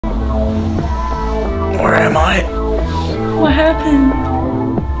Where am I? What happened?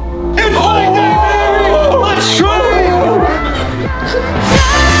 It's leg day, baby! Let's train!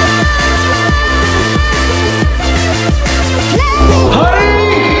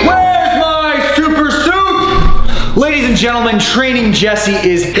 Honey, where's my super suit? Ladies and gentlemen, Training Jesse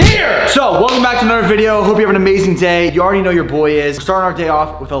is here! So, welcome back to another video. Hope you have an amazing day. You already know your boy is. We're starting our day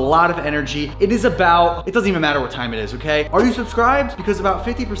off with a lot of energy. It doesn't even matter what time it is, okay? Are you subscribed? Because about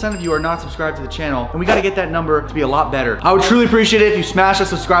 50% of you are not subscribed to the channel, and we gotta get that number to be a lot better. I would truly appreciate it if you smash that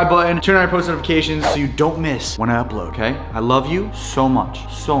subscribe button, turn on your post notifications so you don't miss when I upload, okay? I love you so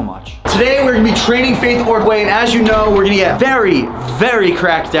much, so much. Today, we're gonna be training Faith Ordway, and as you know, we're gonna get very, very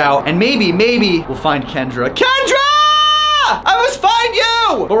cracked out, and maybe we'll find Kendra. Kendra! I must find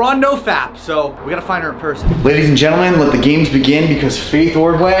you! But we're on NoFap, so we gotta find her in person. Ladies and gentlemen, let the games begin because Faith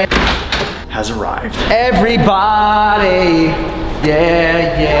Ordway has arrived. Everybody,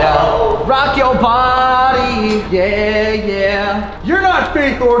 yeah. Rock your body, yeah. You're not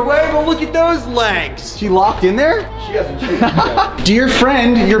Faith Ordway, but look at those legs. She locked in there? She hasn't changed yet. Dear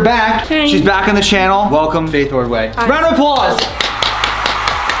friend, you're back. Hey. She's back on the channel. Welcome, Faith Ordway. Hi. Round of applause.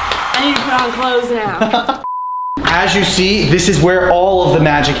 I need to put on clothes now. As you see, this is where all of the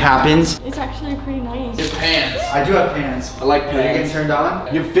magic happens. It's actually pretty nice. Your pants. I do have pants. I like pants. Are you getting turned on?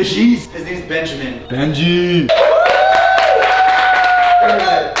 You have fishies. His name's Benjamin. Benji.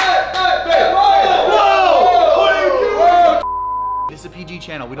 This is a PG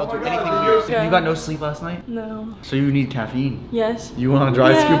channel. We don't do anything weird. So you got no sleep last night? No. So you need caffeine. Yes. You want a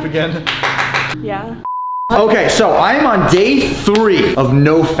dry scoop again? Yeah. Okay, so I am on day 3 of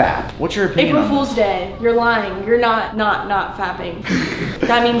NoFap. What's your opinion April on Fool's this? Day. You're lying. You're not fapping.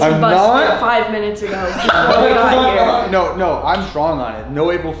 That means you I'm busted not? 5 minutes ago before we got here. No, I'm strong on it.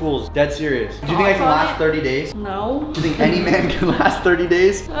 No April Fools. Dead serious. Do you think I can last 30 days? No. Do you think any man can last 30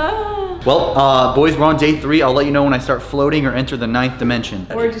 days? Ah. Well, boys, we're on day 3. I'll let you know when I start floating or enter the 9th dimension.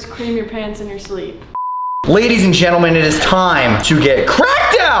 Or just cream your pants in your sleep. Ladies and gentlemen, it is time to get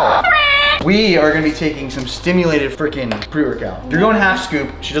cracked out! We are gonna be taking some stimulated freaking pre-workout. You're going half scoop.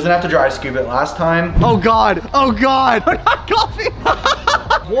 She doesn't have to dry scoop it. Last time. Oh God, we're not coffee.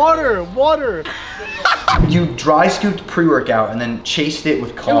 Water. You dry scooped pre-workout and then chased it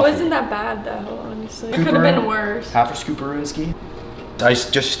with coffee. It wasn't that bad though, honestly. It could have been worse. Half a scooperooski. I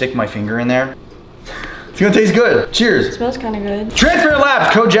just stick my finger in there. It's gonna taste good. Cheers. It smells kind of good. Transfer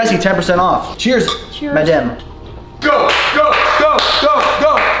Labs, code Jesse, 10% off. Cheers, madam. Go.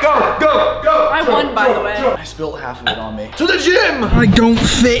 I won, by the way. I spilled half of it on me. To the gym! I don't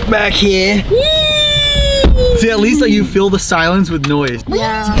fit back here. See, at least like you fill the silence with noise.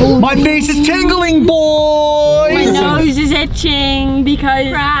 Yeah. My face is tingling, boys! My nose is itching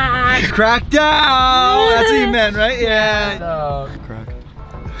because Cracked out! That's what you meant, right? Yeah. No. Crack.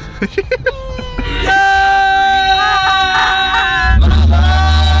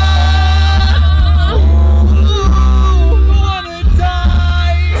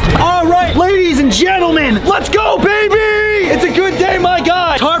 Ladies and gentlemen, let's go, baby! It's a good day, my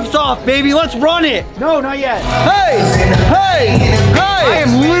God! Tarps off, baby, let's run it! No, not yet. Hey! I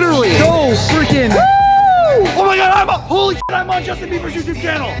am literally so freaking... Woo! Oh my God, holy shit, I'm on Justin Bieber's YouTube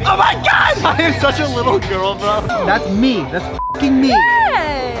channel! Oh my God! I am such a little girl, bro. That's me, that's fucking me.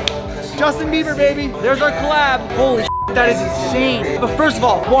 Hey. Justin Bieber, baby. There's our collab. Holy shit, that is insane. But first of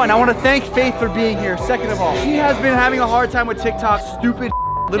all, one, I want to thank Faith for being here. Second of all, she has been having a hard time with TikTok, stupid.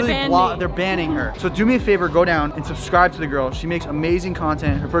 Literally, they're banning her. So do me a favor, go down and subscribe to the girl. She makes amazing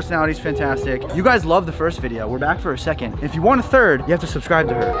content. Her personality is fantastic. You guys loved the first video. We're back for a second. If you want a third, you have to subscribe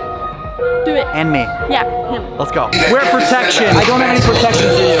to her. Do it. And me. Yeah, him. Let's go. Wear protection. I don't have any protection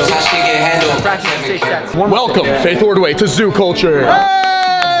for you. Practice and safe sets. Welcome, Faith Ordway, to Zoo Culture.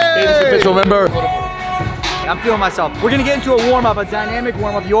 Hey! Faith's official member. I'm feeling myself. We're gonna get into a warm-up, a dynamic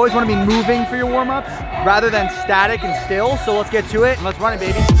warm-up. You always wanna be moving for your warm-ups rather than static and still. So let's get to it and let's run it,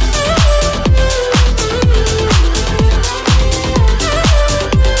 baby.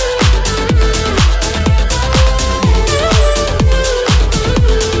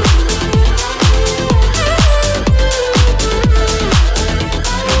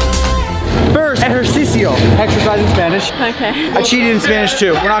 First, ejercicio. Exercise in Spanish. Okay. I cheated in Spanish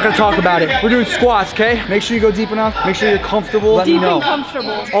too. We're not gonna talk about it. We're doing squats, okay? Make sure you go deep enough. Make sure you're comfortable. Let me Deep know. and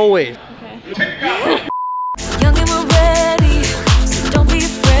comfortable. Always. Okay. Young and we're ready, so don't be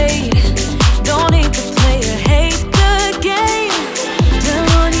afraid. Don't hate the player, hate the game. Down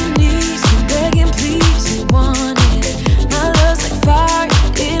on your knees, you're begging, please, you want it. My love's like fire,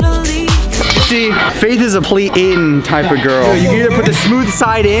 it'll leave. See, Faith is a play-in type of girl. You can either put the smooth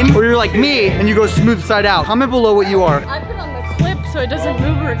side in, or you're like me, and you go smooth side out. Comment below what you are. I put on the clips so it doesn't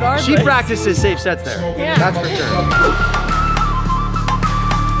move regardless. She practices safe sets there. Yeah. That's for sure.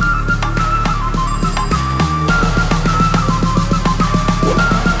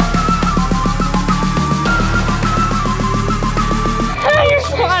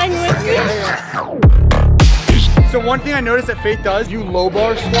 So one thing I noticed that Faith does, you low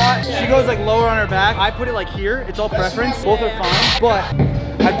bar squat. She goes like lower on her back. I put it like here. It's all preference. Both are fine. But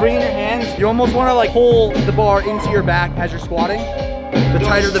I bring in your hands. You almost want to like pull the bar into your back as you're squatting. The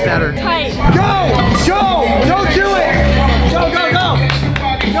tighter, the better. Tight. Go! Go! Don't do it! Go, go, go!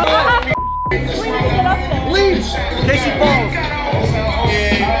 Go! Leap! In case she falls.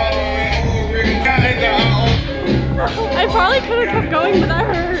 I probably could have kept going, but that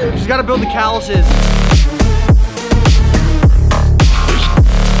hurt. She's got to build the calluses.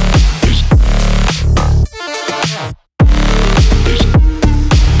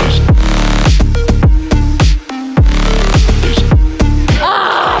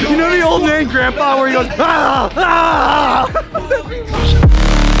 You know the old man grandpa where he goes, ah, ah.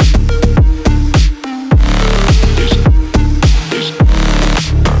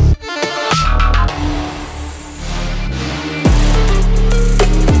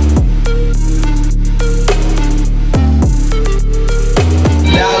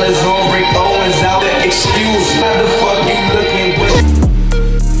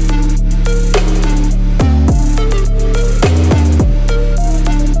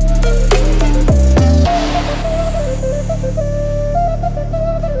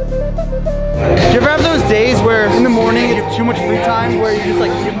 Days where in the morning you have too much free time where you just like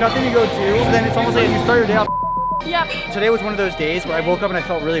you have nothing to go do, so then it's almost like you start your day off. Yep. Today was one of those days where I woke up and I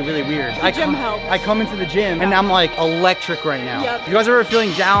felt really, really weird. The gym helps. I come into the gym and I'm like electric right now. Yep. If you guys are ever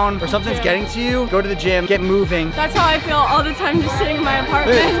feeling down or something's getting to you, go to the gym, get moving. That's how I feel all the time, just sitting in my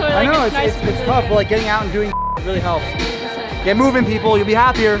apartment. Dude, So, I like, know it's it's tough, but like getting out and doing really helps. Get moving, people. You'll be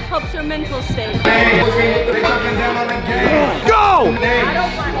happier. Helps your mental state. Go! I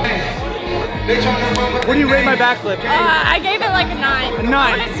don't want What do you rate my backflip? I gave it like a 9. A 9.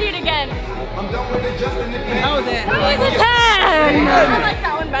 I want to see it again. How was it? That was a 10. I like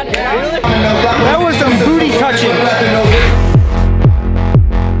that one better. Really? That was some booty touching.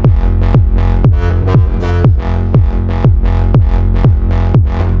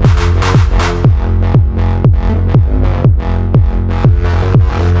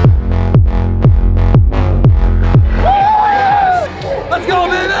 Let's go,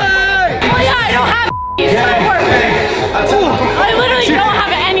 baby! Oh yeah, I don't have I literally don't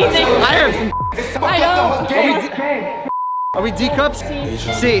have anything. I have some. I don't. Are we D cups?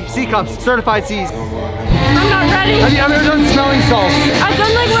 C cups, certified C's. I'm not ready. Have you ever done smelling salts? I've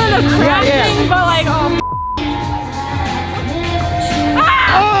done like one of the crab Yeah. things, but like, oh.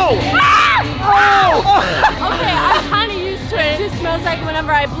 Oh! Ah! Okay, I'm kind of used to it. It just smells like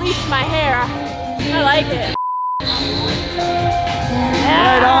whenever I bleach my hair. I like it.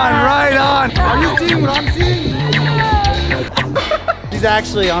 Right on, right on. Are you seeing what I'm seeing? He's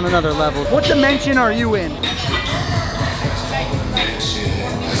actually on another level. What dimension are you in?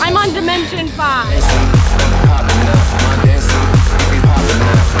 I'm on dimension 5.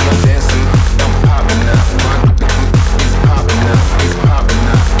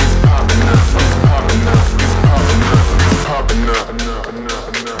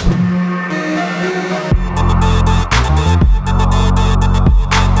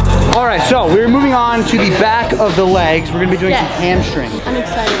 All right, so we're moving on to the back of the legs. We're gonna be doing some hamstring. I'm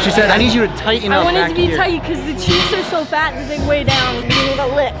excited. She said, I need you to tighten up I want it back to be here. tight because the cheeks are so fat that they weigh down. We need a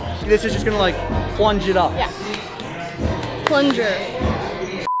lift. This is just gonna like plunge it up. Yeah. Plunger.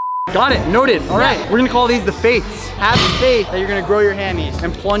 Got it, noted. All right, we're gonna call these the faiths. Have faith that you're gonna grow your hammies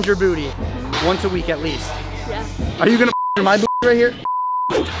and plunge your booty once a week at least. Yeah. Are you gonna my booty right here?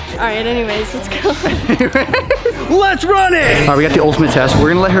 Alright, anyways, let's go. Let's run it! All right, we got the ultimate test. We're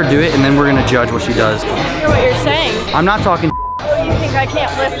gonna let her do it and then we're gonna judge what she does. I hear what you're saying. I'm not talking. Oh, you think I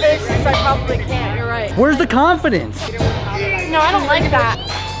can't lift this? Because I probably can't, you're right. Where's the confidence? No, I don't like that.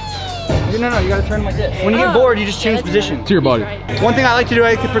 No, you gotta turn like this. When you get bored, you just change position. To your body. One thing I like to do,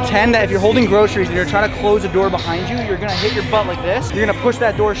 I like to pretend that if you're holding groceries and you're trying to close a door behind you, you're gonna hit your butt like this. You're gonna push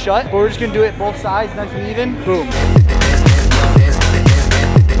that door shut, but we're just gonna do it both sides, nice and even. Boom.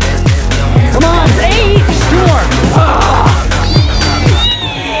 Come on! 8! 2 more!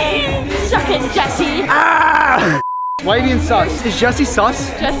 Suck it, Jesse! Ah! Why are you being sus? Is Jesse sus?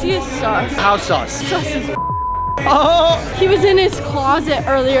 Jesse is sus. How sus? Sus is Oh! He was in his closet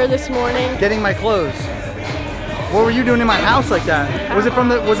earlier this morning. Getting my clothes. What were you doing in my house like that? Was it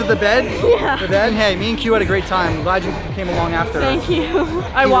the bed? Yeah. The bed? Hey, me and Q had a great time. I'm glad you came along after. Thank you.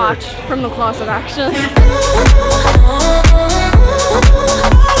 I watched from the closet actually.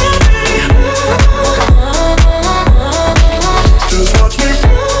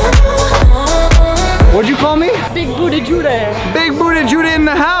 What'd you call me? Big booty Judy. Big booty Judy in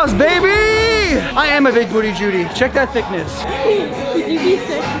the house, baby! I am a big booty Judy. Check that thickness. Could you be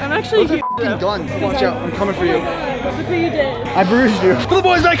thick? I'm actually huge. Gun. Watch out. I'm coming for you. Look what you did. I bruised you. For the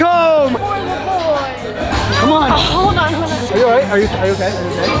boys back home! For the boys. Come on. Oh, hold on. Are you alright? Are you okay? Are you okay?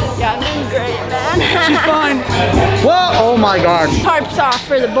 Yeah, I'm doing great, man. She's fine. Whoa! Oh my god. Tarps off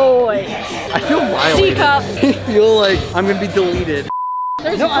for the boys. I feel violated. C-cups. I feel like I'm gonna be deleted.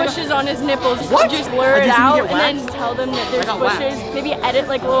 There's bushes on his nipples. What? Just blur I it just didn't out get and then waxed? tell them that there's got bushes. Maybe edit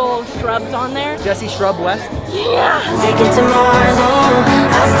like little shrubs on there. Jesse Shrub West. Yeah. Take it to Mars,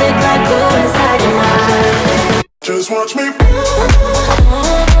 I'll stick like glue inside your mind. Just watch me.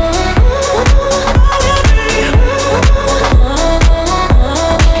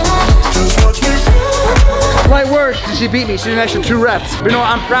 Right word. She beat me. She did an extra 2 reps. But you know what?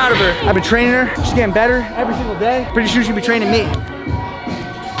 I'm proud of her. I've been training her. She's getting better every single day. Pretty sure she'll be training me.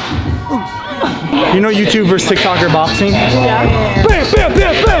 Ooh. You know YouTube versus TikToker boxing? Yeah. Bam, bam,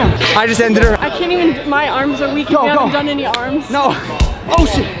 bam, bam. I just ended her. I can't even, my arms are weak and Go, we haven't go. done any arms. No. Oh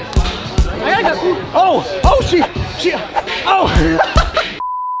shit. I gotta go. Oh. Oh she. Oh.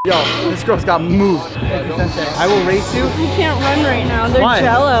 Yo, this girl's got moved. Thank you, Sensei. I will race you. You can't run right now. They're Why?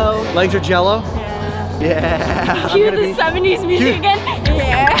 jello. Legs are jello? Yeah. Yeah. Cue the 70s music Cue. again.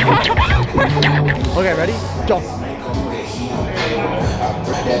 Yeah. Okay, ready? Go.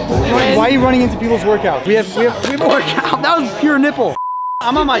 Why are you running into people's workouts? We have a workout. That was pure nipple.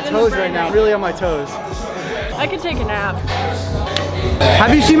 I'm on my toes right now. Really on my toes. I could take a nap.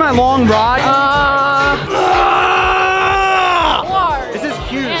 Have you seen my long rod? Large. This is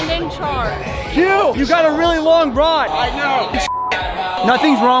huge. And in charge. Cute. You got a really long rod. I know.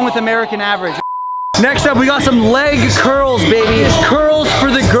 Nothing's wrong with American average. Next up, we got some leg curls, baby. Curls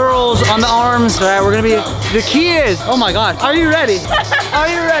for the girls on the arms. All right, we're gonna be, the key is, oh my God, are you ready? Are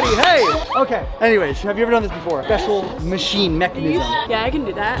you ready? Hey. Okay, anyways, have you ever done this before? Special machine mechanism. Yeah, I can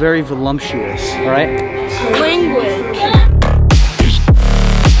do that. Very voluptuous, all right? Language.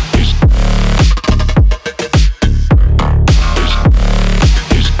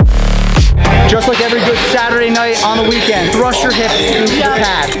 Just like every good Saturday night on the weekend, thrust your hips into the I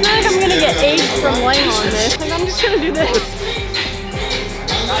pad. feel like I'm gonna get AIDS from laying on this. Like, I'm just gonna do this.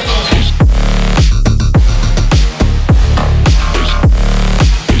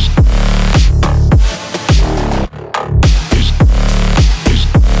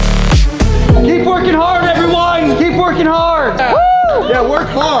 Keep working hard, everyone! Keep working hard! Woo! Yeah, work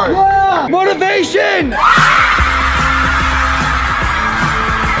hard. Yeah! Motivation!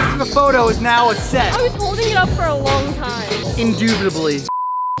 The photo is now a set. I was holding it up for a long time. Indubitably.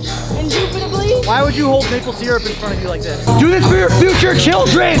 Indubitably. Why would you hold maple syrup in front of you like this? Do this for your future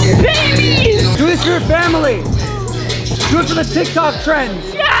children! Babies! Do this for your family! Do it for the TikTok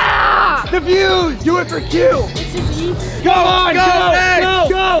trends! Yeah! The views! Do it for Q! This is easy. Go on! Go!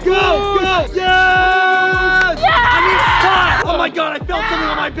 Yes! I need a spot! Oh my God, I felt something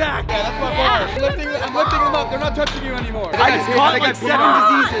on my back! Yeah, that's my bar. I'm lifting them up. They're not touching you anymore. I just caught like 7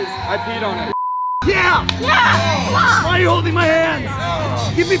 diseases. I peed on it. Yeah! Yeah! Why are you holding my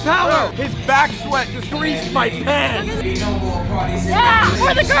hands? Give me power! His back sweat just greased my pants. Yeah!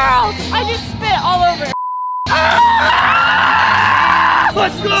 For the girls! I just spit all over it.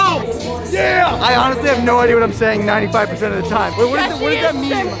 Let's go! Yeah! I honestly have no idea what I'm saying 95% of the time. Wait, what does that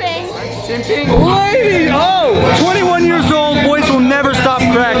mean? Simping. Simping? Lady! Oh! 21 years old, boys will never stop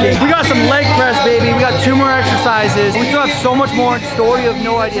cracking. We got some leg press, baby. We got 2 more exercises. We still have so much more in store, you have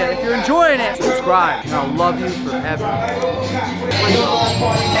no idea. If you're enjoying it, subscribe, and I'll love you forever.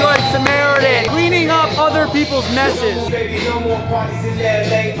 Good Samaritan, cleaning up other people's messes.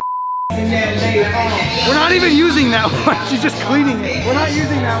 We're not even using that one. She's just cleaning it. We're not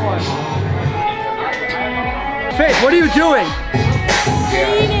using that one. Faith, what are you doing?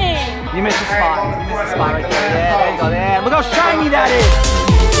 Cleaning. You missed a spot. You missed a spot right there. Yeah, there you go. There. Look how shiny that is.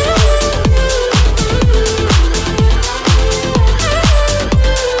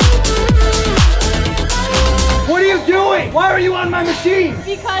 What are you doing? Why are you on my machine?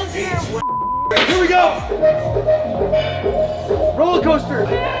 Because you're... Here we go. Roller coaster.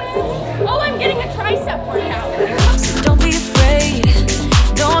 Oh, I'm getting a tricep workout. So don't be afraid,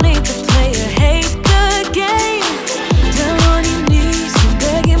 don't need to play or hate the game. Down on your knees, you're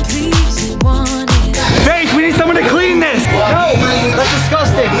begging, please, you want it. Faith, we need someone to clean this. No, that's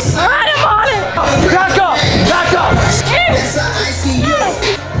disgusting. Alright, I'm on it. Back up, back up.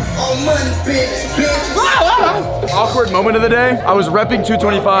 Awkward moment. moment of the day. I was repping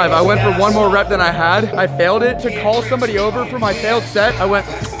 225. I went for one more rep than I had. I failed it. To call somebody over for my failed set, I went,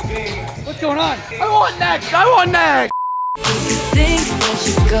 what's going on? I want next. I want next. You think that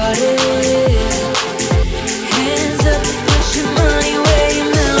you got it. Hands up, put your money where your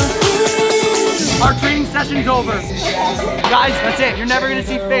mouth is. Our training session's over. Guys, that's it. You're never gonna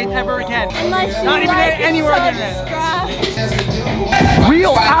see Faith ever again. Unless you Not even like anywhere and near it. subscribe.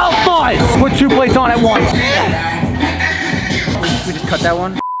 Real alphas! Put 2 plates on at once. We just cut that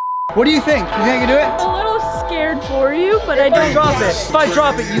one. What do you think? You think I can do it? I'm a little scared for you, but I don't Drop care. it. If I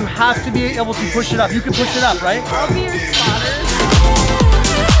drop it, you have to be able to push it up. You can push it up, right? I'll be your spotter.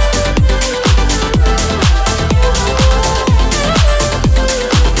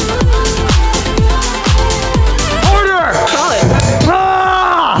 Order! Solid.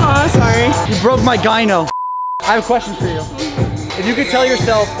 Ah! Oh, sorry. You broke my gyno. I have a question for you. If you could tell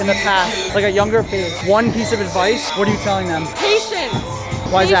yourself in the past, like a younger Faith, one piece of advice, what are you telling them? Patience.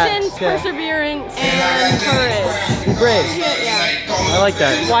 Why is that? Patience, Yeah. perseverance, and courage. Be brave. Yeah. I like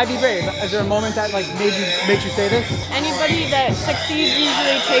that. Why be brave? Is there a moment that like makes you say this? Anybody that succeeds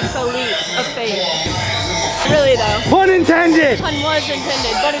usually takes a leap of faith. Really though. Pun intended! Pun was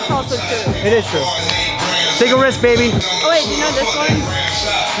intended, but it's also true. It is true. Take a risk, baby. Oh wait, do you know this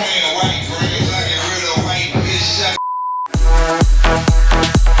one?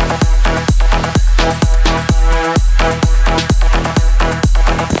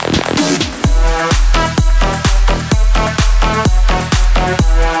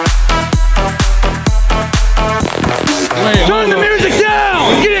 Turn the music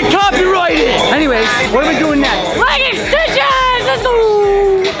down! Get it copyrighted! Anyways, what are we doing next? Leg extensions! Let's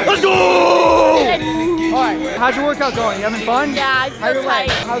go! Let's go! Alright, how's your workout going? You having fun? Yeah, I How's feel your leg?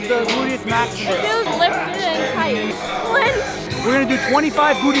 tight. How's the gluteus It maximus? feels lifted and tight. Clench. We're gonna do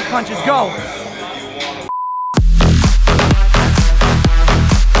 25 booty punches. Go!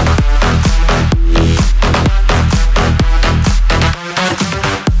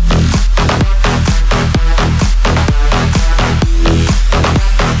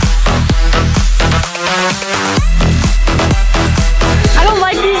 I don't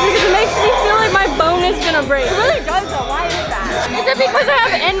like these because it makes me feel like my bone is gonna break. It really does though. Why is that? Is it because I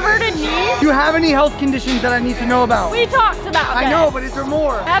have inverted knees? Do you have any health conditions that I need to know about? We talked about I this. know, but is there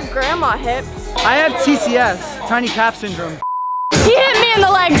more? I have grandma hips. I have TCS, tiny calf syndrome. He hit me in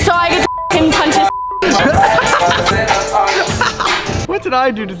the leg so I get to f***ing punch his What did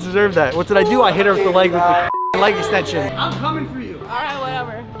I do to deserve that? What did I do? I hit her with the leg with the leg extension. I'm coming for you. Alright,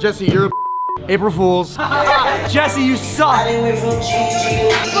 whatever. Jesse, you're a April Fools. Jesse, you suck.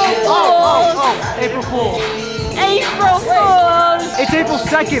 Oh, April Fools. April Fools! It's April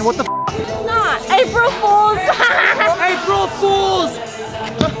 2nd. What the It's not. April Fools! April Fools!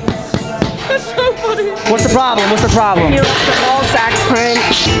 That's so funny. What's the problem? What's the problem? You left the ball sack print.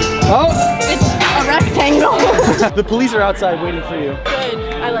 Oh! It's a rectangle. The police are outside waiting for you.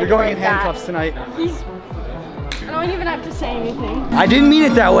 Good. I like You're going it in like handcuffs tonight. I don't even have to say anything. I didn't mean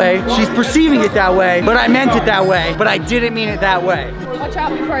it that way. She's perceiving it that way, but I meant it that way. But I didn't mean it that way. Watch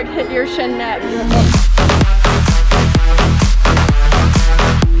out before I hit your shin neck.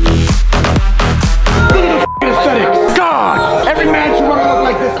 Aesthetics. God! Every man should want to look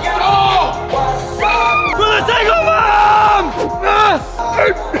like this. Oh! For the single mom!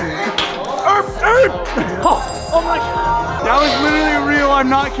 Oh my God. That was literally real. I'm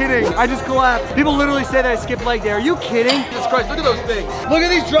not kidding. I just collapsed. People literally say that I skipped leg day. Are you kidding? Jesus Christ, look at those things. Look at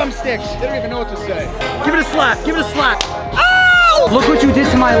these drumsticks. They don't even know what to say. Give it a slap. Give it a slap. Ow! Look what you did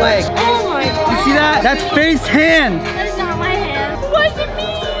to my leg. Oh my God. You see that? That's Faith's hand. That's not my hand. What's it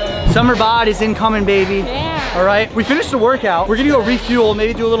mean? Summer bod is incoming, baby. Yeah. All right, we finished the workout. We're gonna go refuel,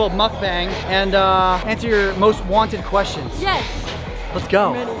 maybe do a little mukbang, and answer your most wanted questions. Yes. Let's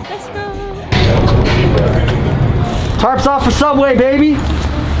go. Ready. Let's go. Tarps off for Subway, baby.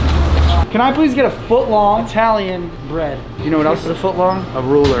 Can I please get a foot-long Italian bread? You know what else is a foot long? A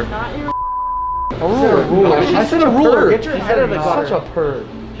ruler. Not your A ruler. I said a ruler. Get your head out of the gutter. Such a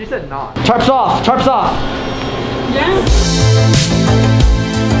perv. She said not. Tarps off. Tarps off. Yeah.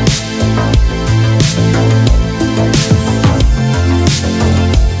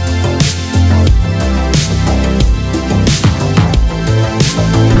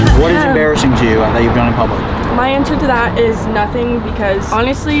 What is embarrassing to you that you've done in public? My answer to that is nothing, because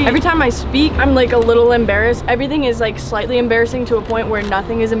honestly, every time I speak, I'm like a little embarrassed. Everything is like slightly embarrassing to a point where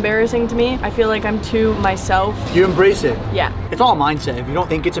nothing is embarrassing to me. I feel like I'm too myself. You embrace it. Yeah, It's all mindset. If you don't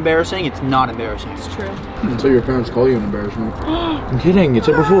think it's embarrassing, it's not embarrassing. it's true. Until your parents call you an embarrassment. I'm kidding, it's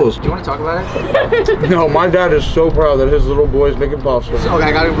April Fools. Do you want to talk about it? No, my dad is so proud that his little boy is making pasta. Okay,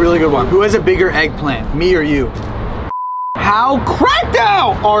 I got a really good one. Who has a bigger eggplant, me or you? How cracked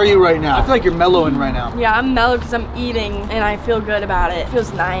out are you right now? I feel like you're mellowing right now. Yeah, I'm mellow because I'm eating and I feel good about it. It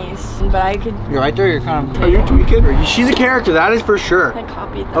feels nice, but I could. You're right there. You're kind of. Are you tweaking? She's a character. That is for sure. I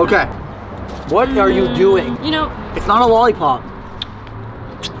copied that. Okay. What are you doing? You know. It's not a lollipop.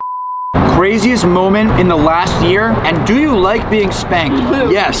 Craziest moment in the last year, and do you like being spanked?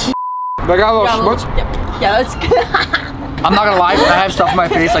 Yes. I got a little schmutz. Yeah, that's good. I'm not gonna lie, I have stuff in my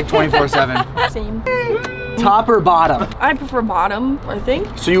face like 24/7. Same. Top or bottom? I prefer bottom, I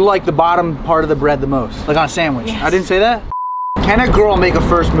think. So you like the bottom part of the bread the most? Like on a sandwich? Yes. I didn't say that? Can a girl make a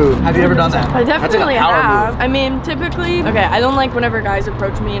first move? Have you ever done that? I definitely That's like a power have. move. I mean, typically, okay, I don't like whenever guys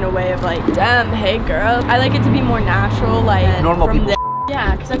approach me in a way of like, damn, hey girl. I like it to be more natural, like Normal from people.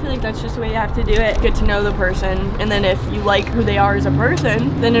 Yeah, because I feel like that's just the way you have to do it. Get to know the person, and then if you like who they are as a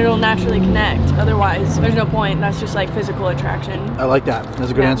person, then it'll naturally connect. Otherwise, there's no point. That's just like physical attraction. I like that.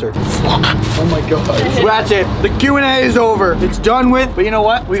 That's a good answer. Oh my god. So that's it. The Q&A is over. It's done with. But you know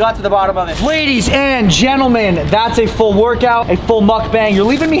what? We got to the bottom of it. Ladies and gentlemen, that's a full workout, a full mukbang. You're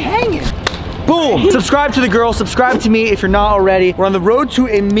leaving me hanging. Boom! Subscribe to the girl, subscribe to me if you're not already. We're on the road to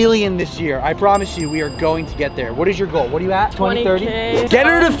 1 million this year. I promise you, we are going to get there. What is your goal? What are you at? 20, 30? 20K. Get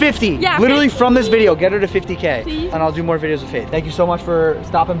her to 50. Yeah, Literally 50. from this video, get her to 50K. Please. And I'll do more videos with Faith. Thank you so much for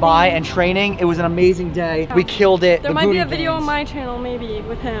stopping by and training. It was an amazing day. We killed it. There might be a video on my channel, maybe,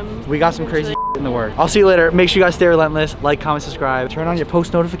 with him. We got some crazy in the work. I'll see you later. Make sure you guys stay relentless. Like, comment, subscribe. Turn on your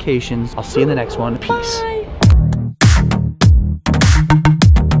post notifications. I'll see you in the next one. Peace. Bye.